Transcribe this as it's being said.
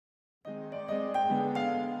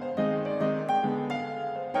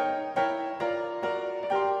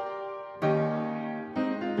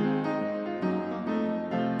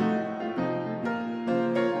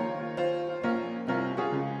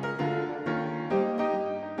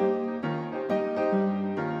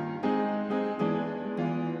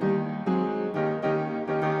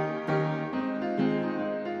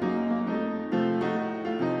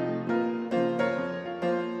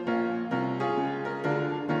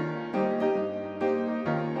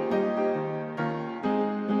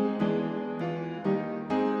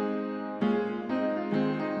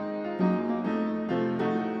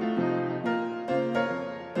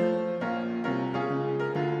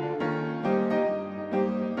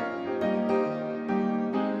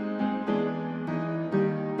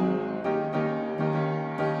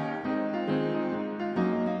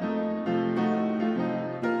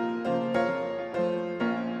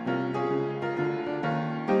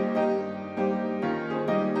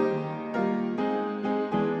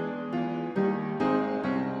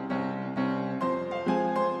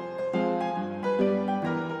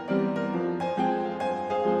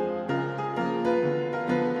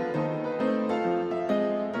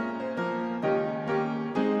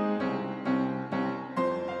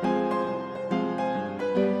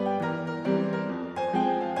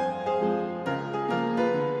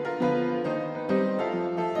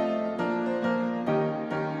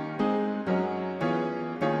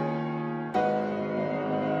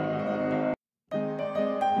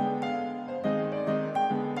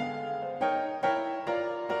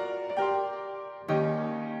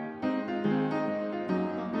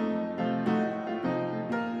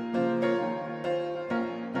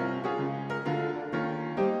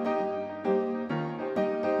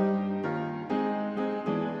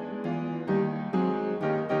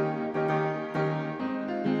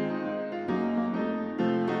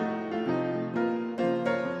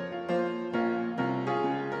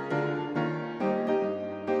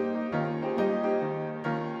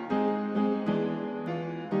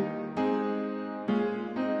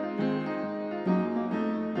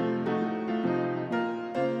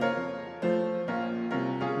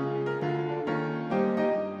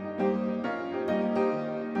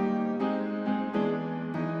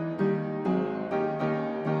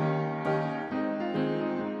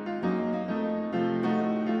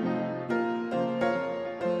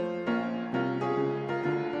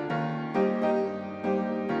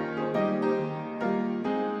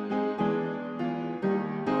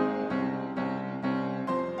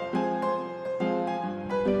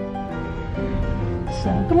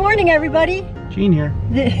So, good morning, everybody. Gene here.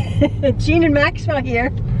 Gene and Maxwell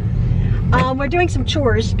here. We're doing some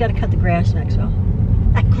chores. Got to cut the grass, Maxwell.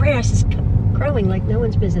 That grass is growing like no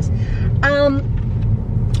one's business.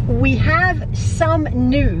 We have some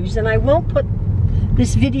news, and I won't put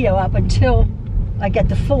this video up until I get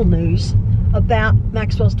the full news about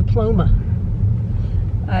Maxwell's diploma.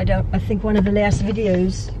 I think one of the last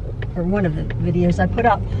videos, or one of the videos I put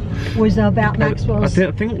up, was about Maxwell's.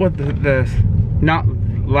 I think what the not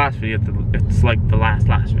last video, it's like the last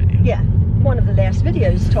video. Yeah, one of the last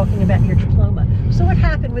videos talking about your diploma. So what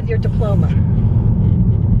happened with your diploma?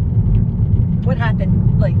 What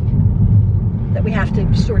happened, like, that we have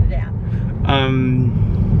to sort it out?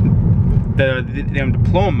 The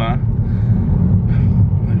diploma.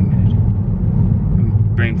 Wait a minute.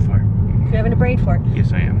 Brain fart. You're having a brain fart?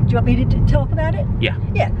 Yes, I am. Do you want me to talk about it? Yeah.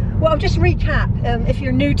 Yeah. Well, just recap, if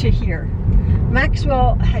you're new to here.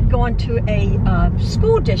 Maxwell had gone to a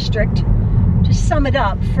school district, to sum it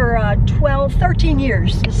up, for 13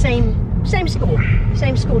 years, the same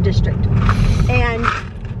school district. And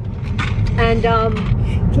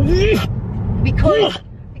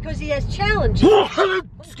because he has challenges.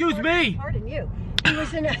 Excuse me. Pardon you. He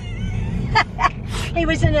was in a he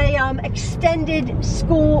was in a extended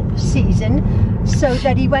school season, so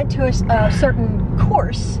that he went to a certain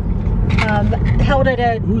course held at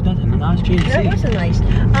a. Ooh, that's a nice change. That was a nice.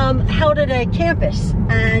 Held at a campus,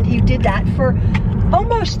 and he did that for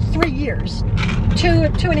almost 3 years, two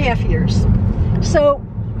and a half years. So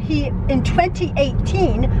he, in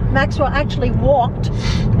 2018, Maxwell actually walked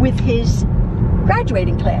with his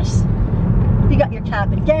graduating class. You got your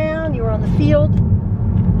cap and gown, you were on the field,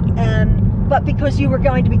 but because you were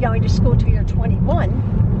going to be going to school till you're 21,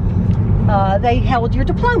 they held your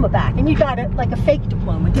diploma back, and you got it like a fake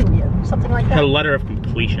diploma, didn't you? Something like that. A letter of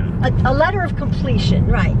completion. A letter of completion,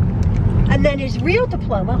 right. And then his real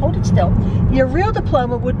diploma, hold it still, your real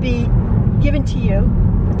diploma would be given to you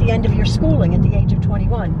at the end of your schooling at the age of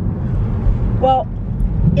 21. Well,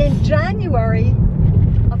 in January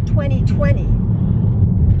of 2020,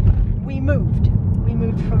 we moved. We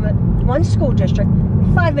moved from one school district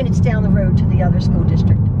 5 minutes down the road to the other school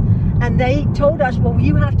district. And they told us, well,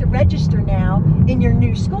 you have to register now in your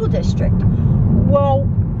new school district. Well,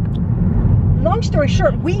 long story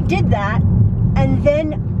short, we did that, and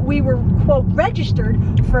then we were, quote, registered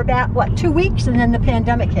for about, what, 2 weeks, and then the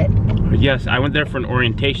pandemic hit. Yes, I went there for an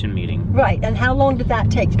orientation meeting. Right, and how long did that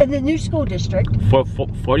take? In the new school district? For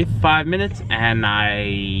 45 minutes, and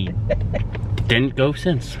I didn't go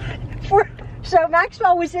since. So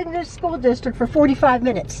Maxwell was in the school district for 45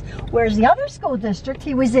 minutes, whereas the other school district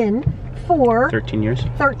he was in for 13 years.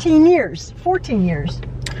 13 years, 14 years.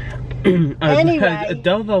 Anyway,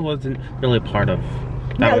 Delva wasn't really part of.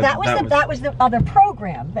 That was the other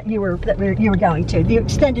program that you were going to, the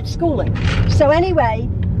extended schooling. So anyway,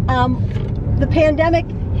 the pandemic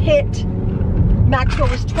hit. Maxwell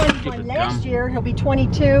was 21 last year. He'll be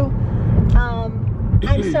 22,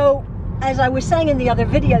 and so, as I was saying in the other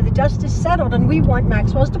video, the dust is settled, and we want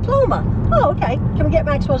Maxwell's diploma. Oh, okay. Can we get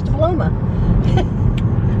Maxwell's diploma?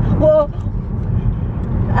 Well,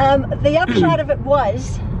 the upshot of it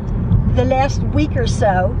was, the last week or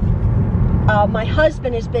so, my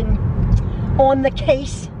husband has been on the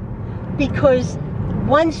case because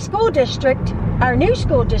one school district, our new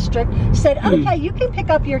school district, said, okay, you can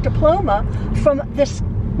pick up your diploma from this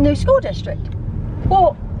new school district.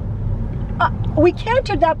 Well, we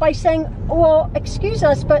countered that by saying, well, excuse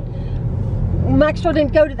us, but Maxwell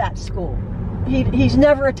didn't go to that school. He's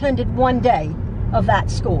never attended one day of that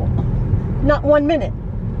school. Not 1 minute.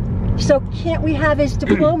 So can't we have his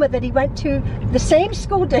diploma that he went to the same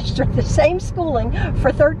school district, the same schooling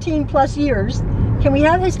for 13 plus years? Can we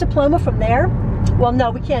have his diploma from there? Well, no,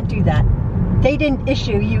 we can't do that. They didn't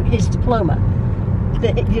issue you his diploma.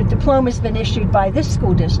 The diploma's been issued by this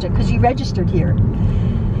school district because you registered here.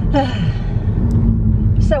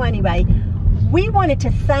 So anyway, we wanted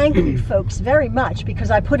to thank you folks very much,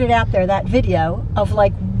 because I put it out there, that video of,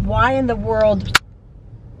 like, why in the world.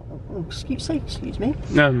 Excuse me.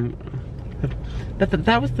 That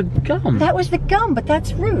was the gum. That was the gum, but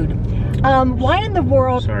that's rude. Why in the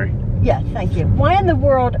world? Sorry. Yeah, thank you. Why in the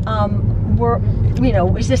world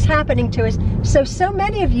is this happening to us? So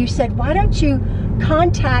many of you said, why don't you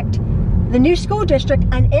contact the new school district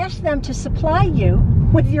and ask them to supply you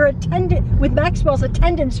with with Maxwell's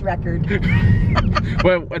attendance record?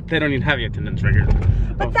 Well, they don't even have your attendance record.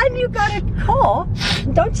 But then you got a call.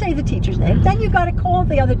 Don't say the teacher's name. Then you got a call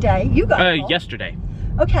the other day. You got a call. Yesterday.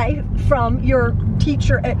 Okay, from your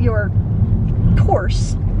teacher at your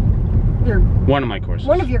course. One of my courses.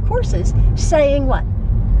 One of your courses, saying what?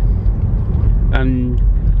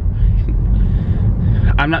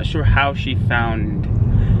 I'm not sure how she found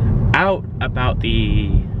out about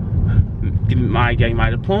my getting my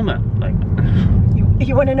diploma. Like,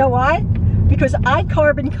 you want to know why? Because I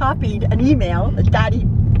carbon copied an email that Daddy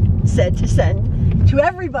said to send to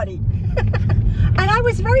everybody, and I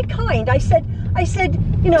was very kind. I said,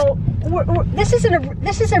 you know, this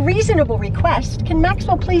is a reasonable request. Can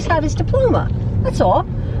Maxwell please have his diploma? That's all.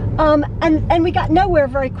 And we got nowhere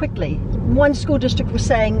very quickly. One school district was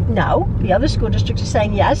saying no, the other school district was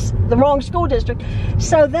saying yes, the wrong school district.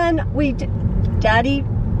 So then Daddy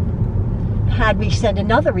had me send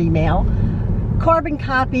another email, carbon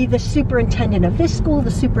copy the superintendent of this school,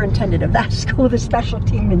 the superintendent of that school, the special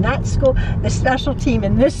team in that school, the special team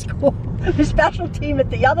in this school, the special team at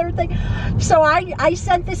the other thing. So I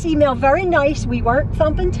sent this email, very nice. We weren't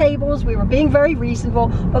thumping tables. We were being very reasonable.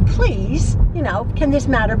 But please, you know, can this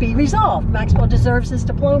matter be resolved? Maxwell deserves his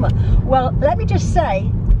diploma. Well, let me just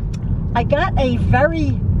say, I got a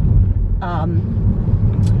very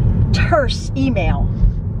terse email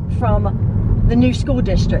from the new school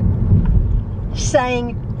district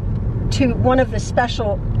saying to one of the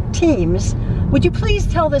special teams, would you please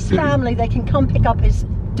tell this family they can come pick up his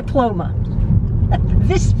diploma?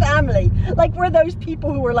 This family, like we're those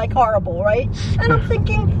people who were like horrible, right? And I'm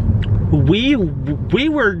thinking, we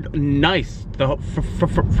were nice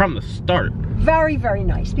from the start. Very, very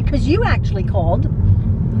nice, because you actually called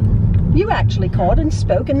and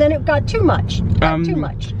spoke, and then it got too much. Too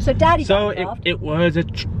much. So Daddy got involved. It was a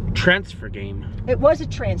transfer game. It was a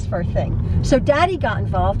transfer thing. So Daddy got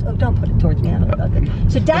involved. Oh, don't put it towards me. I don't know about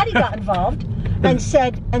that. So Daddy got involved and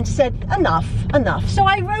said enough. So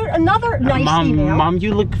I wrote another nice email. Mom,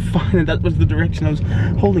 you look fine. That was the direction I was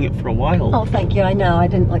holding it for a while. Oh, thank you. I know. I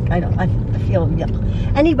feel, yeah.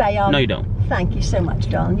 Anyway, no, you don't. Thank you so much,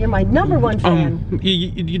 darling. You're my #1 fan.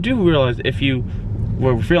 You do realize if you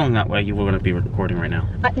were feeling that way, you were going to be recording right now.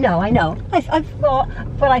 No, I know. Well,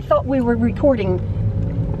 but I thought we were recording,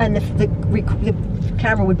 and the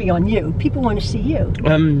camera would be on you. People want to see you.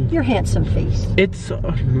 Your handsome face. It's.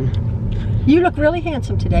 You look really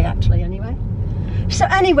handsome today, actually. Anyway. So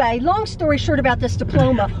anyway, long story short about this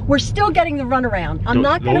diploma, we're still getting the runaround.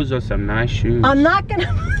 Those are some nice shoes. I'm not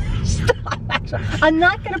gonna stop. Actually, I'm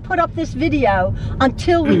not gonna put up this video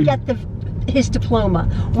until we get his diploma.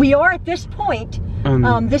 We are at this point.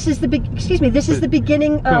 This is the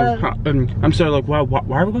beginning of. I'm sorry. Like, why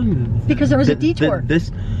are we going? Because there was a detour. This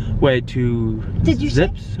way to. Did you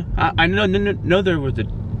Zips? See? I know there was a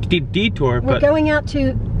detour. We're going out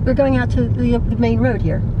to the main road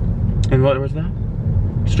here. And what was that?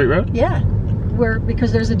 Straight road? Yeah,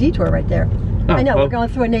 because there's a detour right there. Oh, I know, we're going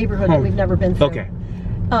through a neighborhood that we've never been through. Okay.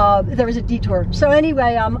 There was a detour. So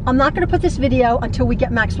anyway, I'm not going to put this video until we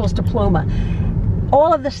get Maxwell's diploma.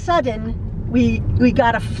 All of a sudden, we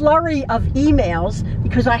got a flurry of emails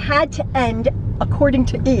because I had to end, according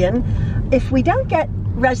to Ian, if we don't get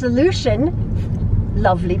resolution,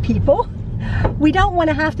 lovely people, we don't want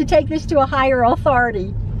to have to take this to a higher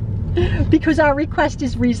authority because our request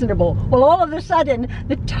is reasonable. Well, all of a sudden,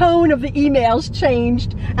 the tone of the emails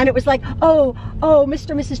changed, and it was like, oh,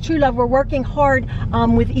 Mr. and Mrs. Truelove, we're working hard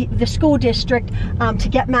with the school district to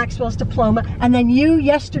get Maxwell's diploma. And then you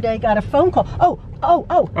yesterday got a phone call. Oh,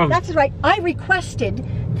 that's right. I requested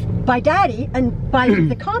by Daddy and by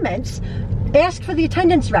the comments, ask for the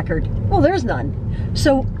attendance record. Well, there's none.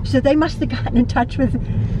 So they must have gotten in touch with,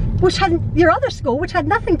 your other school, which had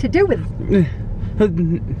nothing to do with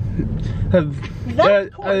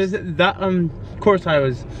that course I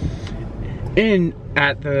was in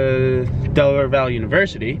at the Delaware Valley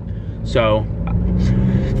University. So,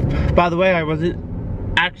 by the way, I wasn't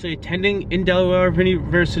actually attending in Delaware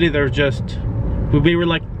University. There was just, we were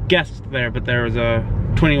like guests there, but there was a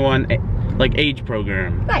 21 like age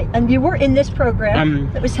program. Right, and you were in this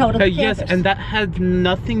program that was held on the campus. Yes, and that had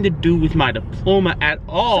nothing to do with my diploma at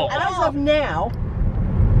all. So as of now,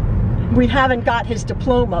 we haven't got his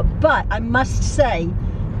diploma, but I must say,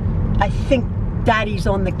 I think Daddy's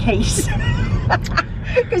on the case.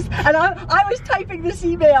 And I was typing this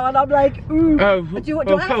email, and I'm like, ooh. Do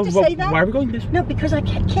I have to say that? Why are we going this way? No, because I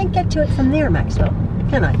can't get to it from there, Maxwell.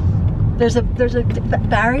 Can I? There's a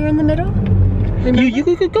barrier in the middle. Remember? You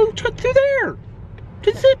could go through there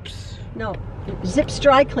to Zips. No, Zips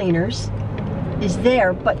Dry Cleaners is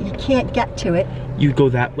there, but you can't get to it. You go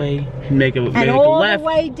that way, make a left. And all the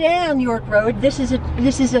way down York Road, this is a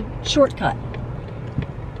shortcut.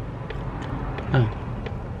 Oh.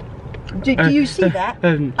 Do you see that?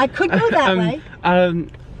 I could go that way.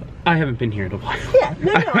 I haven't been here in a while. Yeah,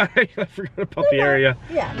 no. I forgot about the area.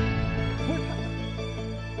 Yeah.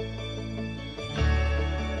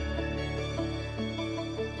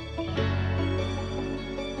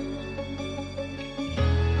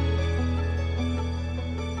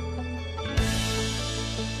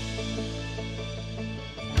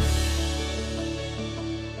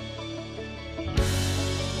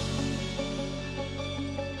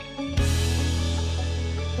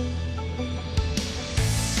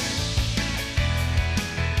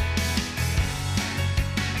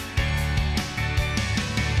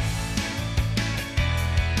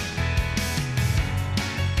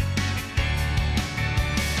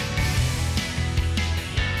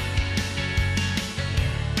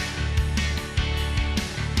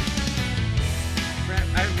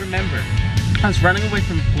 I was running away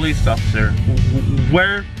from a police officer.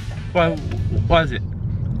 Where was it?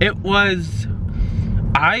 It was.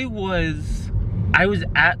 I was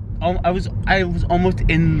almost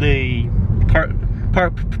in the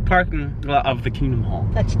parking lot of the Kingdom Hall.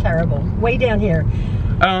 That's terrible. Way down here.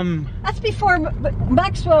 That's before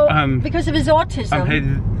Maxwell, because of his autism.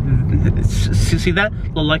 See that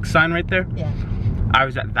little like sign right there? Yeah. I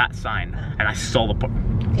was at that sign and I saw the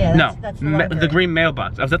Yeah, that's the green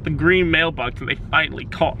mailbox. I was at the green mailbox and they finally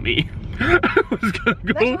caught me. I was gonna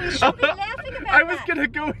go. We shouldn't be laughing about I was gonna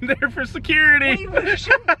go in there for security.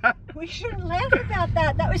 We shouldn't laugh about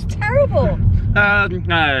that. That was terrible.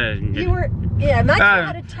 You were, Maxwell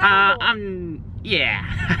had a terrible.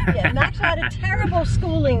 Yeah, Maxwell had a terrible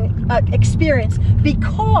schooling experience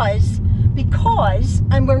because,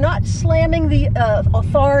 and we're not slamming the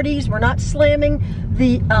authorities, we're not slamming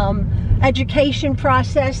the education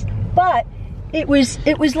process, but it was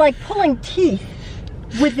like pulling teeth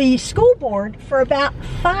with the school board for about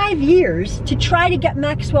 5 years to try to get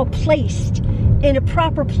Maxwell placed in a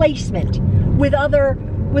proper placement with other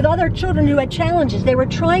children who had challenges. They were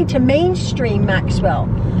trying to mainstream Maxwell,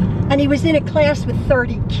 and he was in a class with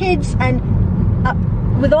 30 kids, and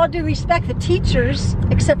with all due respect, the teachers,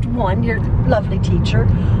 except one, your lovely teacher,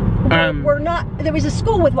 were not. There was a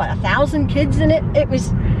school with what, 1,000 kids in it. It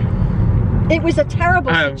was a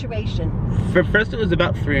terrible situation. First it was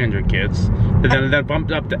about 300 kids, then it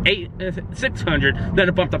bumped up to 600, then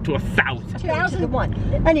it bumped up to 1,000.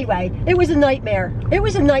 2001. Anyway, it was a nightmare. It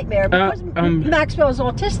was a nightmare because Maxwell is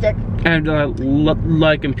autistic. And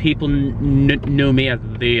and people knew me as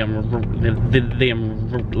the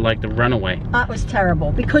runaway. That was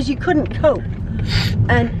terrible because you couldn't cope,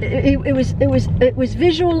 and it was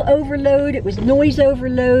visual overload. It was noise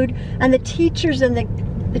overload, and the teachers and the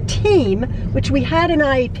team, which we had an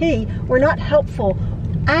IEP, were not helpful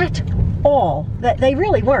at all. That they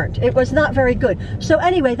really weren't. It was not very good. So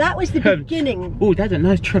anyway, that was the beginning. Ooh, that's a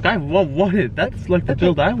nice truck. I wanted. That's like the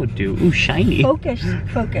build I would do. Ooh, shiny. Focus.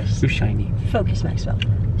 Ooh, shiny. Focus, Maxwell.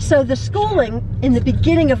 So the schooling in the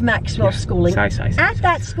beginning of Maxwell's schooling at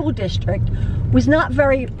that school district was not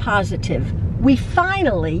very positive. We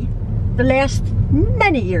finally, the last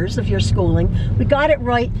many years of your schooling, we got it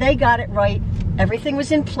right. They got it right. Everything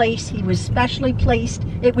was in place. He was specially placed.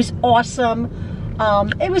 It was awesome.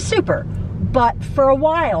 It was super. But for a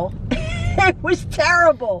while, it was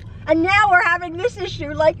terrible. And now we're having this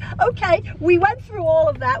issue. Like, okay, we went through all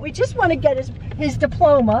of that. We just want to get his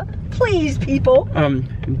diploma. Please, people.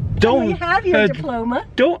 Don't you have your diploma.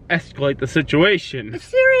 Don't escalate the situation.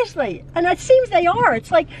 Seriously. And it seems they are.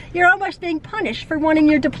 It's like you're almost being punished for wanting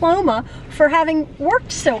your diploma for having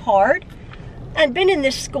worked so hard and been in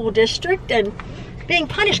this school district and being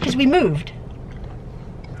punished because we moved.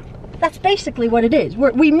 That's basically what it is.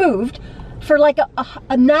 We moved for like a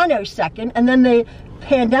nanosecond, and then the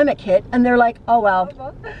pandemic hit, and they're like, oh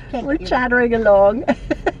well, we're chattering along.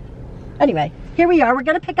 Anyway, here we are. We're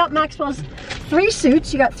going to pick up Maxwell's 3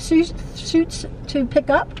 suits. You got suits to pick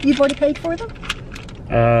up? You've already paid for them?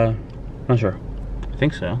 Not sure. I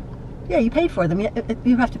think so. Yeah, you paid for them.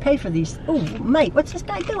 You have to pay for these. Oh, mate, what's this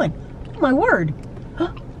guy doing? Oh, my word.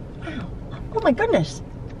 Wow. Oh, my goodness.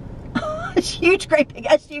 It's huge, great big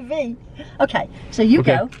SUV. Okay, so you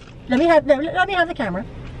go. Let me have the camera.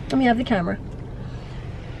 Let me have the camera.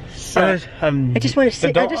 So, I just want to see.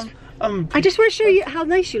 I just want to show you how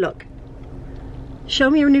nice you look. Show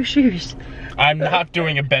me your new shoes. I'm not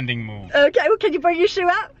doing a bending move. Okay, well, can you bring your shoe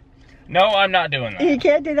out? No, I'm not doing that. You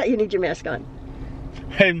can't do that. You need your mask on.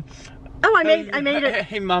 Hey. Oh, I made it.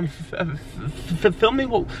 Hey, Mom, film me.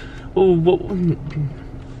 What? Oh,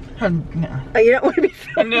 you don't want to be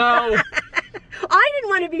filmed? No. I didn't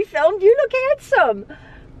want to be filmed. You look handsome.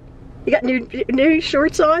 You got new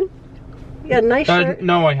shorts on? You got a nice shirt?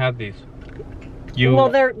 No, I had these. Well,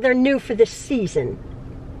 they're new for this season.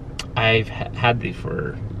 I've had these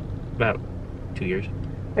for about 2 years.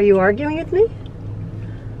 Are you arguing with me?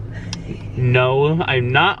 No, I'm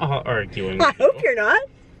not arguing with you. I hope you're not.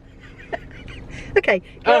 Okay.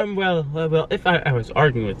 Well, if I was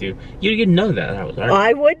arguing with you, you'd know that I was arguing.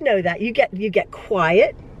 I would know that. You get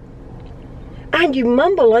quiet, and you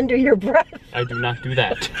mumble under your breath. I do not do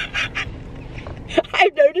that.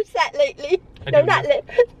 I've noticed that lately.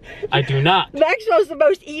 I do not. Maxwell's the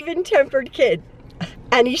most even-tempered kid,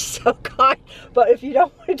 and he's so kind. But if you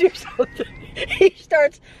don't want to do something, he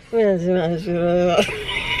starts.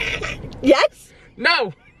 Yes.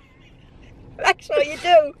 No. Maxwell, you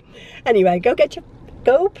do. Anyway, go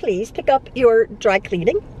please pick up your dry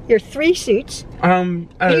cleaning, your 3 suits.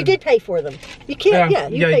 You did pay for them. You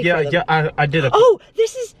can't, you paid for them. I did. Oh,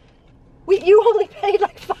 this is, You only paid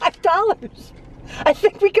like $5. I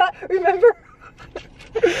think we got, remember?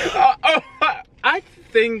 I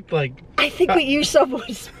think like... I think we used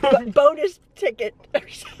someone's bonus ticket.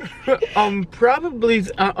 Probably,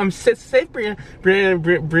 say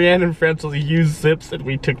Brianne and Francis used Zips and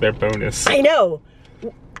we took their bonus. I know.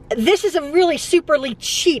 This is a really superly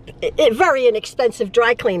cheap, very inexpensive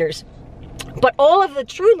dry cleaners. But all of the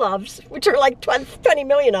Trueloves, which are like 20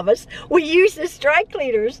 million of us, we use this dry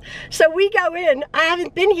cleaners. So we go in. I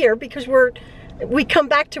haven't been here because we come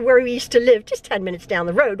back to where we used to live, just 10 minutes down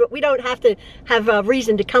the road, but we don't have to have a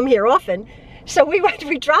reason to come here often. So we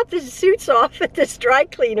dropped the suits off at this dry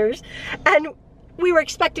cleaners, and we were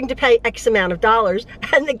expecting to pay X amount of dollars,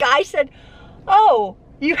 and the guy said, "Oh,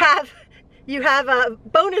 you have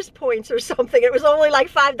bonus points or something." It was only like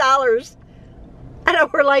 $5,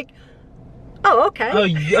 and we're like, "Oh, okay." Oh,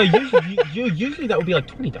 usually that would be like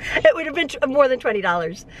 $20. It would have been more than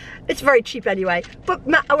 $20. It's very cheap anyway. But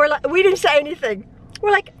we're like, we didn't say anything.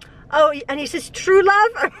 We're like, "Oh," and he says,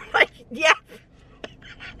 "Truelove?" I'm like, "Yeah."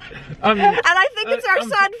 And I think it's our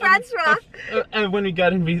son, Francois. And when we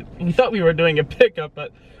got in, we thought we were doing a pickup,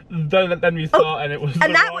 but then we saw, and it was the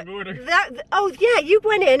wrong order. Oh yeah, you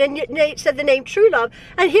went in and you said the name Truelove,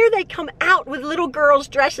 and here they come out with little girls'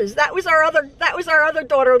 dresses. That was our other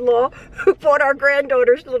daughter-in-law who bought our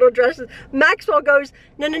granddaughters little dresses. Maxwell goes,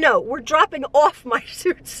 no, we're dropping off my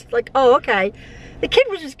suits. Like, oh, okay. The kid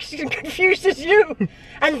was as confused as you.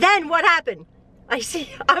 And then what happened?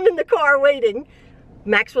 I'm in the car waiting.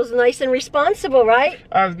 Maxwell's nice and responsible, right?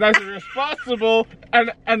 I was nice and responsible,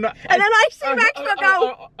 and then I see Maxwell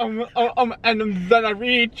go. And then I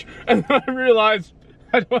reach, and then I realize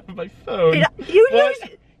I don't have my phone. You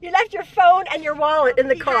left your phone and your wallet in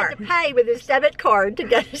the car. He had to pay with his debit card to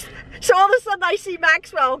get his. So all of a sudden I see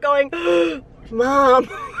Maxwell going, "Mom."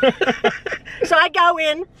 So I go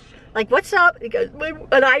in, like, "What's up?" He goes,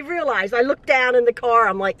 and I realize, I look down in the car,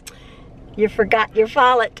 I'm like, "You forgot your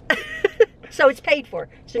wallet." So it's paid for.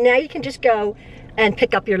 So now you can just go and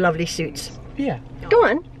pick up your lovely suits. Yeah. Go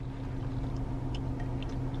on.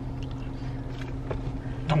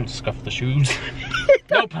 Don't scuff the shoes.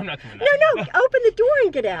 Nope, I'm not doing that. No, open the door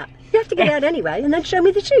and get out. You have to get out anyway, and then show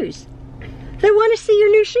me the shoes. They want to see your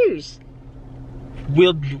new shoes.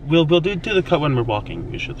 We'll do the cut when we're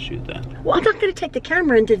walking. You show the shoes then. Well, I'm not going to take the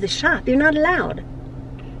camera into the shop. You're not allowed.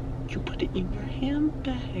 You put it in your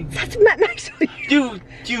handbag. That's Maxwell.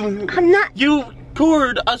 I'm not. You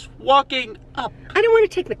toured us walking up. I don't want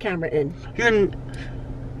to take the camera in. You're in.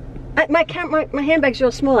 My handbag's real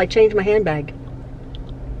small. I changed my handbag.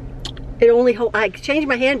 I changed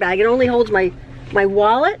my handbag. It only holds my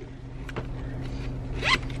wallet,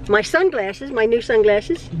 my sunglasses, my new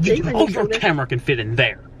sunglasses. Your camera can fit in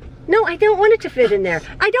there. No, I don't want it to fit in there.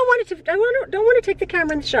 I don't want it to. Don't want to take the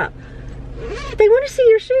camera in the shop. They want to see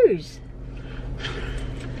your shoes.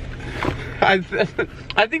 I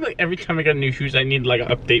think like every time I get new shoes, I need like an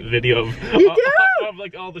update video of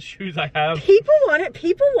like all the shoes I have. People want it.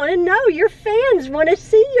 People want to know. Your fans want to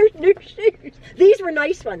see your new shoes. These were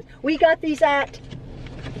nice ones. We got these at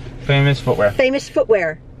Famous Footwear. Famous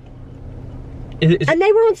Footwear. And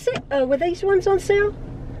they were on sale. Were these ones on sale?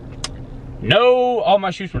 No, all my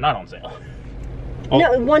shoes were not on sale.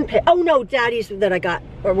 No, one pair. Oh no, Daddy's that I got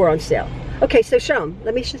were on sale. Okay, so show them.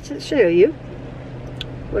 Let me show you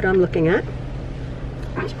what I'm looking at.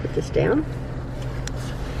 Let's put this down.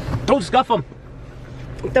 Don't scuff them.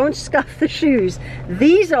 Don't scuff the shoes.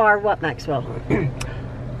 These are what, Maxwell?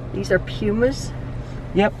 These are Pumas.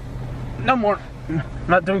 Yep. No more. I'm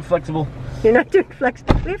not doing flexible. You're not doing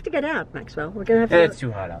flexible. We have to get out, Maxwell. We're gonna have to. It's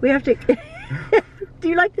too hot out. We have to. Do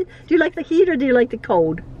you like the heat or do you like the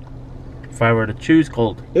cold? If I were to choose,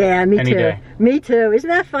 cold. Yeah, me Any too. day. Me too. Isn't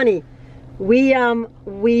that funny? We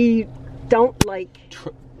don't like.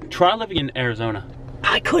 Try living in Arizona.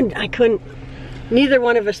 I couldn't. Neither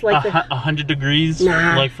one of us like 100 degrees.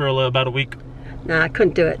 Nah. Like for about a week. Nah, I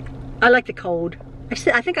couldn't do it. I like the cold.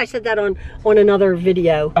 I think I said that on another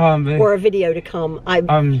video or a video to come.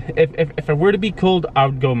 If I were to be cold, I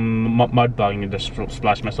would go mud bogging and just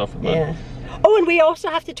splash myself with mud. Yeah. Oh, and we also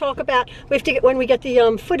have to talk about, we have to get, when we get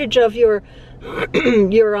the footage of your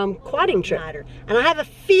quadding trip. And I have a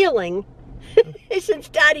feeling, since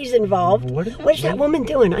Daddy's involved, what is that woman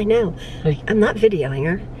doing? I know. I'm not videoing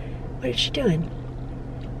her. What is she doing?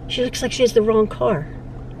 She looks like she has the wrong car.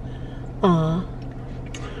 Aw.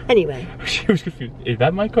 Anyway. She was confused. Is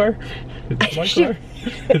that my car? Is that my car?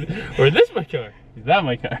 Or is this my car? Is that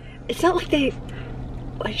my car? It's not like they...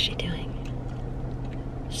 What is she doing?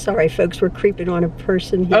 Sorry, folks, we're creeping on a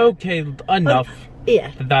person here. Okay, enough.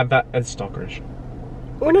 Yeah. That is stalkerish.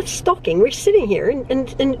 We're not stalking. We're sitting here, and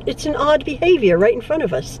it's an odd behavior right in front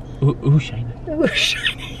of us. Ooh, shiny. Ooh,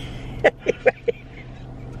 shiny.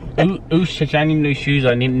 Ooh, shiny new shoes.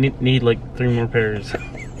 I need like 3 more pairs.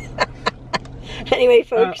 Anyway,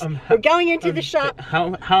 folks, we're going into the shop.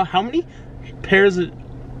 How many pairs of...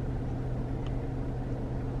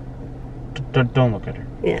 Don't look at her.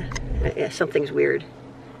 Yeah, something's weird.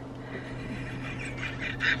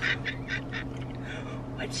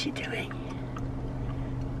 What's she doing?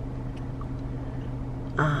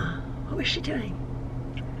 What was she doing?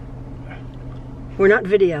 We're not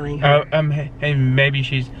videoing her. Hey, maybe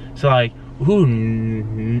she's like, ooh,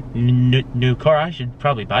 new car. I should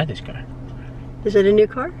probably buy this car. Is it a new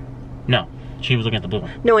car? No, she was looking at the blue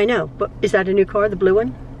one. No, I know, but is that a new car, the blue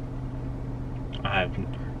one? I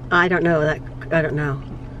don't know. I don't know.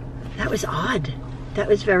 That was odd. That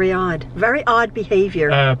was very odd. Very odd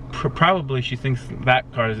behavior. Probably she thinks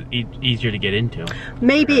that car is easier to get into.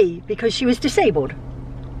 Maybe, because she was disabled.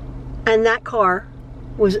 And that car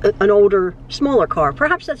was an older, smaller car.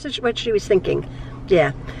 Perhaps that's what she was thinking.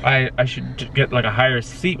 Yeah. I should get like a higher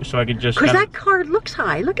seat so I could just... Because that car looks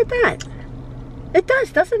high. Look at that. It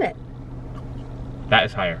does, doesn't it? That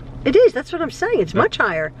is higher. It is. That's what I'm saying. It's much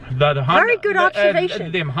higher. The Honda, very good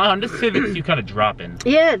observation. The Honda Civics you kind of drop in.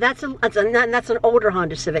 Yeah, that's an older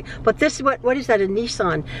Honda Civic. But this, what is that? A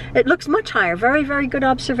Nissan. It looks much higher. Very, very good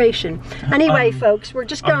observation. Anyway, folks, we're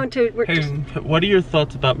just going to. What are your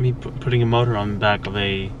thoughts about me putting a motor on the back of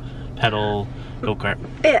a pedal go-kart?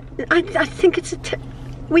 Yeah, I think it's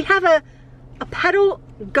we have a pedal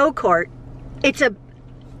go-kart. It's a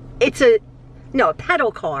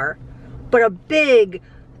pedal car, but a big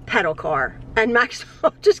pedal car. And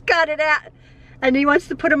Maxwell just got it out, and he wants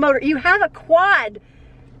to put a motor. You have a quad.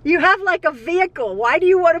 You have like a vehicle. Why do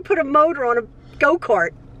you want to put a motor on a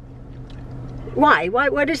go-kart? Why?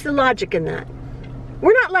 What is the logic in that?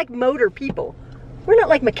 We're not like motor people. We're not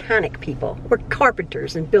like mechanic people. We're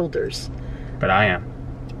carpenters and builders. But I am.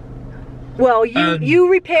 Well, you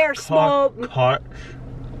repair small...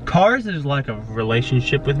 Cars is like a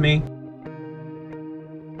relationship with me.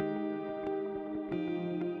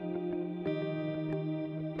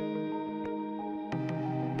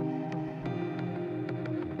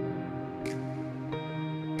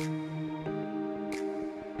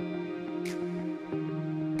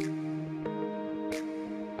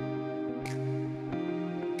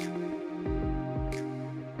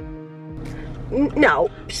 No,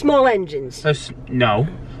 small engines. No,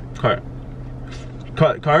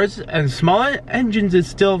 cars and small engines is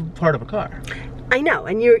still part of a car. I know,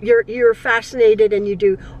 and you're fascinated, and you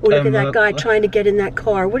do. Oh, look at that guy trying to get in that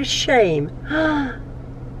car. What a shame.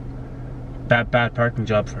 Bad parking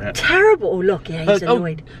job for him. Terrible. Oh, look, yeah, he's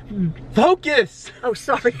annoyed. Focus. Oh,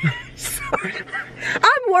 sorry. Sorry.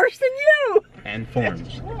 I'm worse than you. And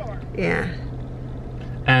forms. Yeah.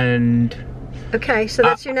 And. Okay, so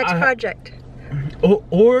that's your next project.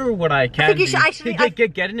 Or what I can do,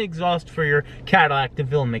 get an exhaust for your Cadillac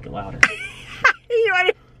DeVille and make it louder.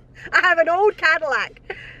 I have an old Cadillac,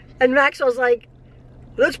 and Maxwell's like,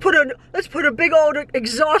 let's put a big old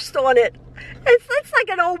exhaust on it. It's like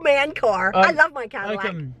an old man car. I love my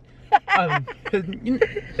Cadillac.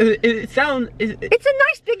 It's a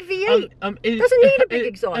nice big V8. It doesn't need a big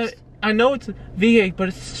exhaust. I know it's a V8,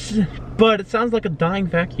 but it sounds like a dying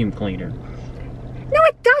vacuum cleaner. No,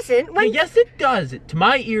 it doesn't. Yes, it does. To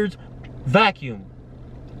my ears, vacuum.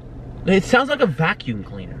 It sounds like a vacuum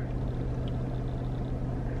cleaner.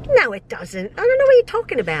 No, it doesn't. I don't know what you're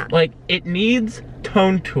talking about. Like, it needs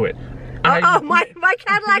tone to it. My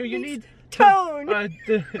Cadillac needs tone.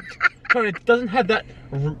 It doesn't have that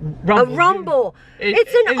rumble. A rumble.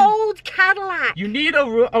 It's an old Cadillac. You need a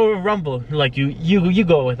rumble. Like you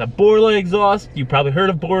go with a bore leg exhaust. You probably heard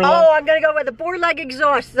of bore leg. Oh, I'm gonna go with a bore leg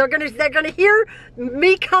exhaust. They're gonna hear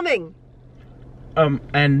me coming.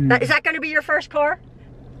 And is that gonna be your first car?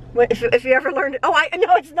 If you ever learned it? Oh,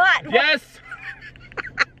 no, it's not. Yes.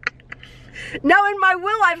 No, in my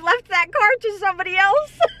will, I've left that car to somebody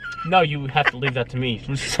else. No, you have to leave that to me.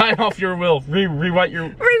 Sign off your will. Rewrite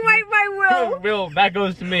my will. Will, that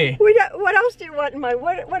goes to me. What else do you want in my?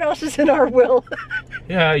 What else is in our will?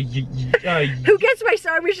 Yeah. Who gets my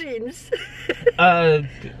sewing machines?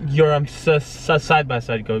 Your side by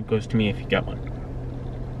side goes to me if you get one.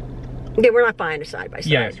 Yeah, we're not buying a side by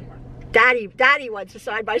side. Yes, you are. Daddy wants a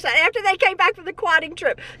side by side. After they came back from the quadding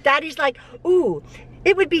trip, Daddy's like, ooh.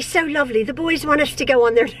 It would be so lovely. The boys want us to go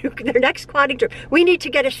on their next quadding trip. We need to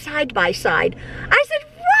get a side-by-side. I said,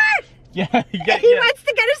 what? Yeah. He wants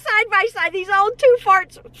to get a side-by-side. These old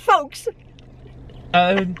two-farts folks.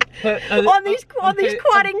 On these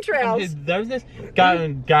quadding trails. There was this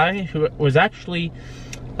guy who was actually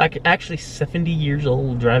like actually 70 years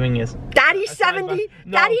old driving his. Daddy's 70.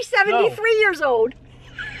 No, Daddy's 73 years old.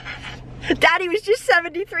 Daddy was just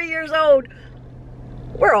 73 years old.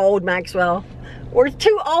 We're old, Maxwell. We're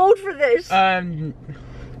too old for this.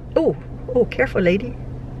 Oh, careful, lady.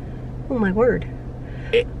 Oh my word.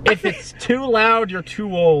 If it's too loud, you're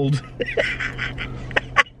too old.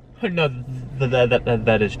 No,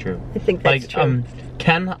 that is true. I think that's true.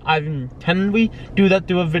 Can we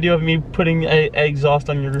do a video of me putting a exhaust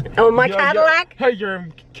on your? Oh, my Cadillac. Your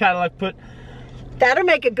Cadillac put. That'll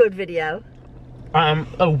make a good video. I'll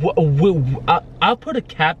put a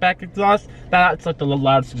catback exhaust. That's like the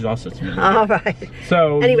loudest exhaust system. All right.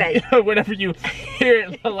 So anyway, whenever you hear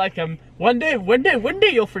it, like one day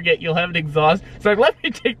you'll forget you'll have an exhaust. It's like, let me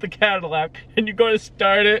take the Cadillac, and you go to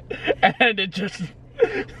start it, and it just.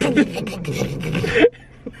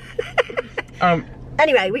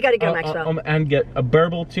 Anyway, we gotta go, Maxwell. And get a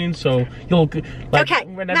burble tune, so you'll. Like, okay,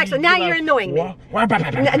 Maxwell. Now you're annoying me.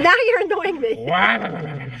 Now you're annoying me.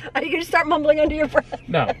 Are you gonna start mumbling under your breath?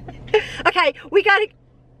 No. Okay, we gotta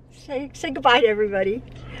say goodbye to everybody.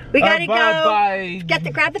 We gotta go. Bye. Grab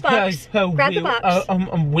the box. Grab the box.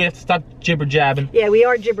 We have to stop jibber jabbing. Yeah, we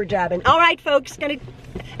are jibber jabbing. All right, folks, gonna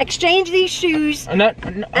exchange these shoes,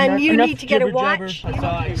 and you need to get a watch.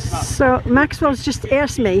 So Maxwell's just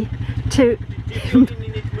asked me to.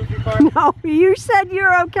 No, you said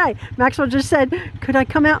you're okay. Maxwell just said, could I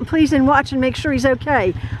come out and please and watch and make sure he's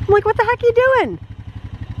okay? I'm like, what the heck are you doing?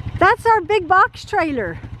 That's our big box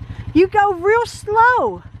trailer. You go real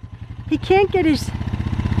slow. He can't get his...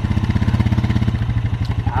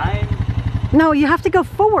 No, you have to go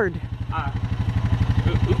forward.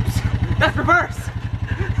 Oops. That's reverse.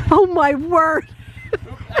 Oh my word.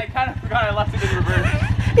 Oops, I kind of forgot I left it in reverse.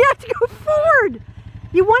 You have to go forward.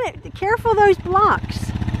 You want it, careful those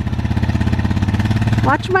blocks.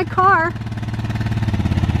 Watch my car.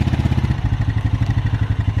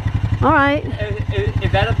 All right.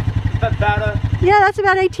 Is that about a... Yeah, that's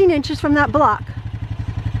about 18 inches from that block.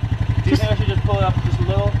 Do you think I should just pull it up just a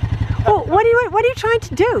little? Well, what are you trying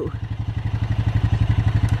to do?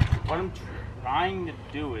 What I'm trying to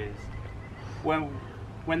do is,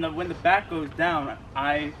 when the back goes down,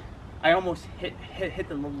 I almost hit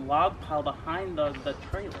the little log pile behind the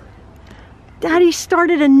trailer. Daddy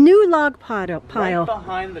started a new log pile. Right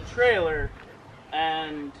behind the trailer,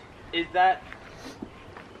 and is that...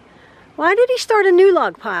 Why did he start a new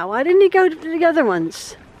log pile? Why didn't he go to the other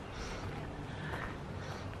ones?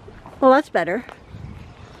 Well, that's better.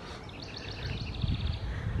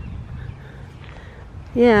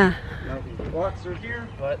 Yeah. No, the blocks are here,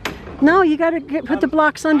 but... No, you gotta put the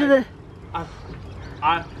blocks under the...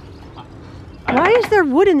 Why is there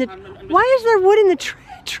wood in the... Why is there wood in the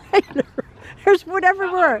trailer? There's wood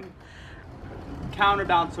everywhere.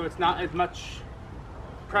 Counterbalance, so it's not as much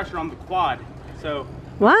pressure on the quad. So...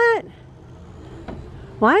 What?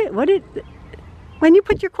 Why? What did... When you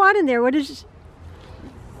put your quad in there, what is...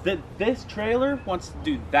 This trailer wants to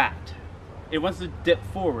do that. It wants to dip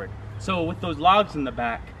forward. So with those logs in the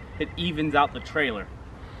back, it evens out the trailer.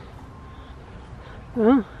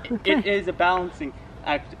 Oh, okay. It is a balancing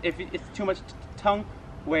act. If it's too much tongue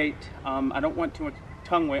weight, I don't want too much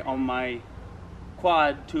tongue weight on my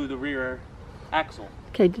quad to the rear axle.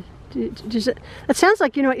 Okay, that sounds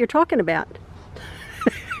like you know what you're talking about.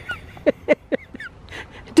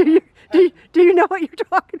 Do you know what you're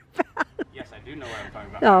talking about? Yes, I do know what I'm talking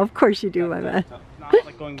about. Oh, of course you do, my man. It's not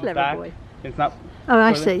like going Clever back. boy. It's not. Oh,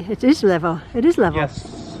 I see. It is level. It is level.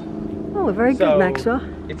 Yes. Oh, very good, Maxwell.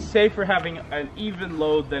 It's safer having an even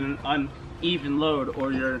load than an uneven load,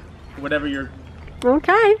 or whatever you're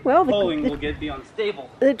okay. Well, pulling will be unstable.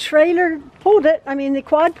 The trailer pulled it. I mean, the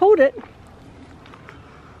quad pulled it.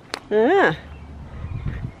 Yeah.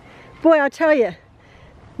 Boy, I'll tell you,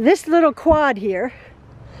 this little quad here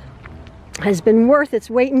has been worth its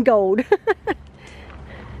weight in gold.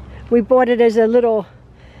 We bought it as a little,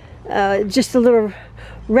 just a little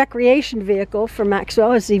recreation vehicle for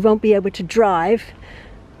Maxwell, as he won't be able to drive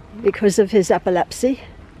because of his epilepsy.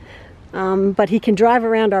 But he can drive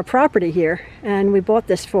around our property here, and we bought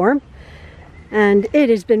this for him. And it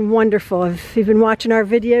has been wonderful. If you've been watching our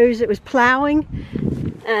videos, it was plowing,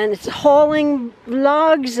 and it's hauling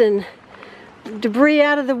logs and debris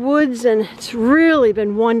out of the woods, and it's really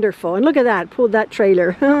been wonderful. And look at that, pulled that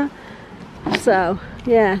trailer. So,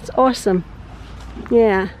 yeah, it's awesome.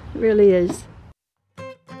 Yeah, it really is.